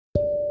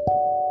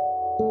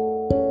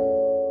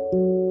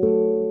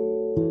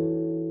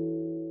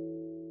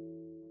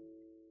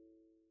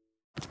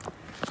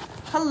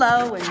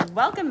Hello and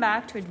welcome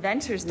back to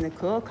Adventures in the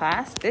Cool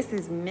class. This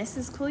is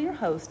Mrs. Cool, your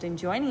host, and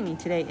joining me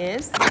today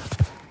is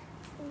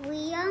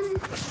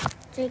Liam,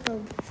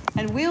 Jacob.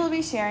 And we will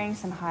be sharing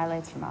some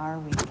highlights from our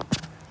week.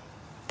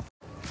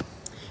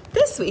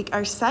 This week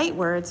our sight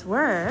words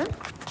were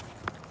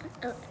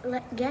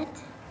Get,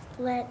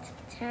 let,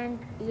 tend,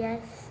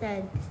 yes,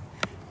 said.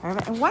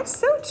 And what's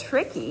so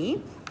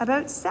tricky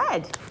about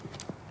said?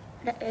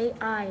 The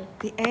AI.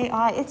 The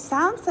AI, it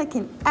sounds like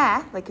an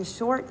like a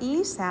short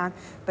E sound,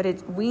 but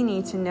we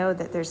need to know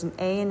that there's an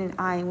A and an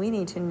I, and we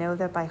need to know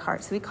that by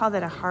heart. So we call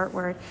that a heart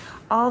word.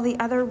 All the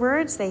other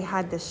words, they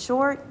had the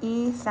short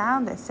E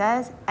sound that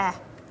says eh.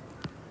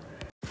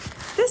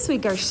 This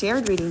week, our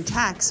shared reading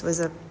text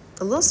was a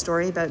little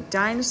story about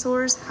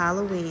dinosaurs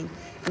Halloween,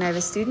 and I have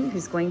a student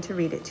who's going to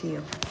read it to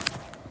you.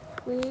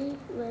 We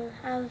will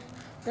have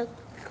the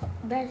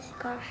best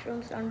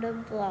costumes on the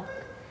block.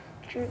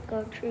 Trick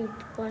or treat,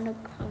 wanna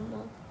come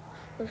up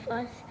with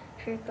us?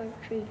 Trick or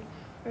treat,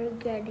 we're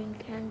getting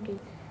candy.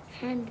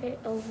 Hand it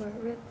over,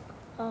 rip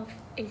off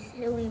a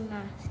silly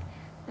mask.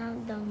 Now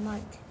the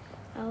mutt,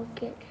 I'll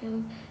get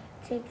him,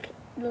 take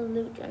the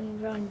loot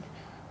and run.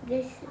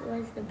 This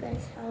was the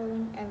best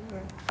Halloween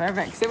ever.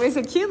 Perfect. So it was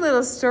a cute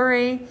little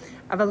story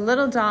of a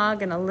little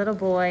dog and a little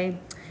boy,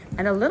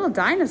 and a little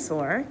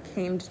dinosaur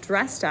came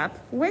dressed up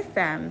with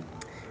them.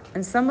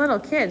 And some little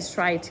kids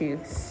tried to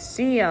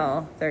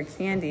steal their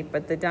candy,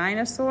 but the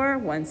dinosaur,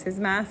 once his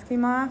mask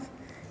came off,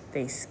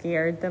 they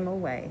scared them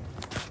away.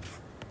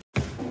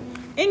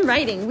 In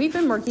writing, we've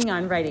been working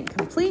on writing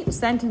complete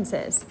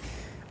sentences.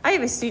 I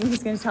have a student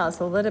who's going to tell us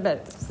a little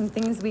bit some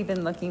things we've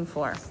been looking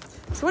for.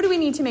 So what do we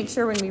need to make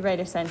sure when we write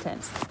a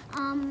sentence?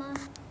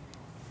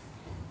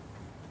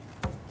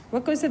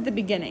 What goes at the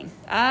beginning?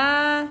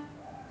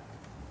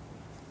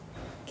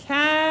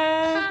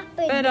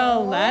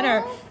 Capital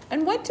letter.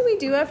 And what do we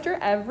do after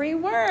every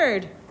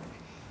word?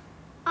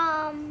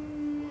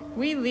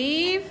 We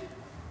leave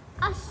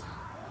A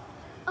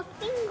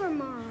finger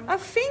mark. a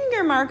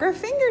finger mark or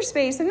finger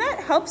space, and that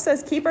helps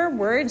us keep our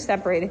words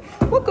separated.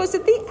 What goes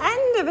at the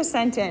end of a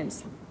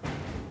sentence?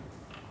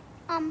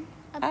 A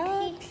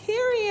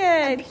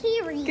period. A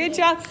period. Good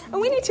job.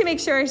 And we need to make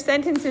sure our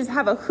sentences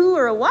have a who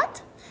or a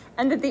what,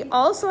 and that they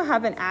also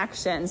have an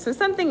action. So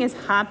something is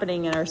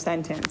happening in our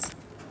sentence.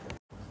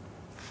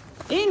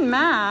 In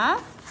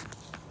math,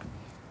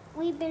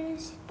 we've been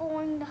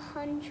exploring the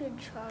 100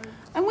 chart.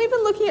 and we've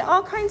been looking at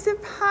all kinds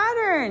of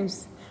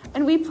patterns.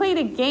 And we played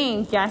a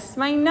game, Guess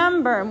My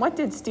Number. And what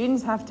did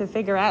students have to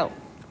figure out?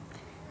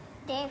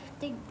 They have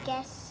to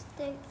guess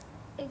the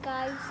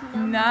guy's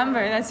number.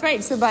 Number, that's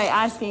right. So by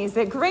asking, is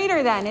it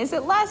greater than? Is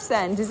it less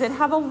than? Does it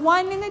have a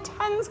 1 in the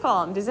tens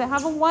column? Does it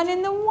have a 1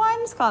 in the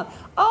ones column?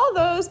 All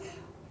those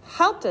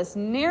helped us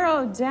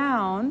narrow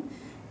down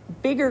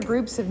bigger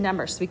groups of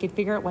numbers so we could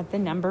figure out what the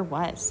number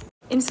was.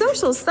 In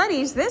social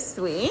studies this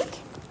week,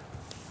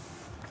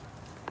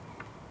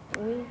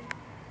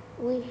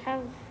 we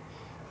have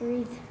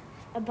read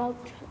about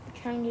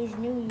Chinese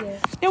New Year.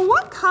 Now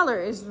what color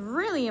is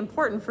really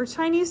important for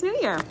Chinese New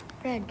Year?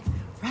 Red.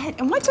 Red.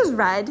 And what does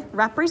red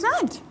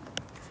represent?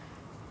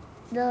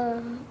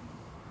 The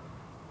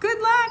Good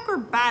luck or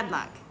bad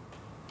luck?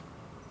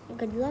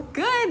 good luck.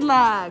 Good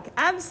luck.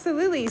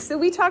 Absolutely. So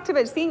we talked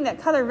about seeing that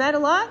color red a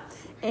lot,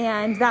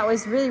 and that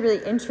was really,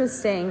 really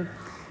interesting.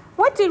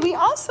 What did we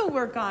also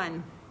work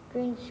on?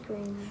 Green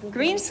screen.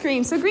 Green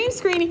screen. So green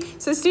screening.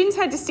 So students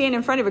had to stand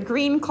in front of a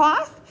green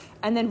cloth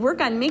and then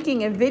work on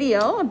making a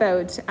video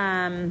about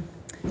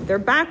their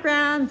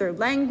background, their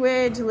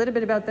language, a little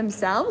bit about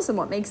themselves and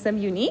what makes them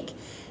unique.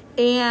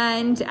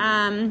 And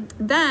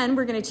then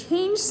we're going to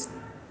change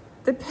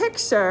the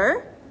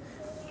picture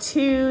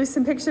to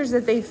some pictures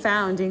that they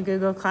found in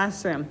Google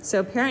Classroom.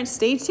 So parents,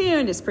 stay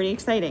tuned. It's pretty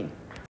exciting.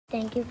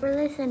 Thank you for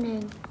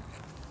listening.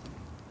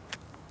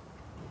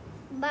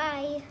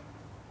 Bye.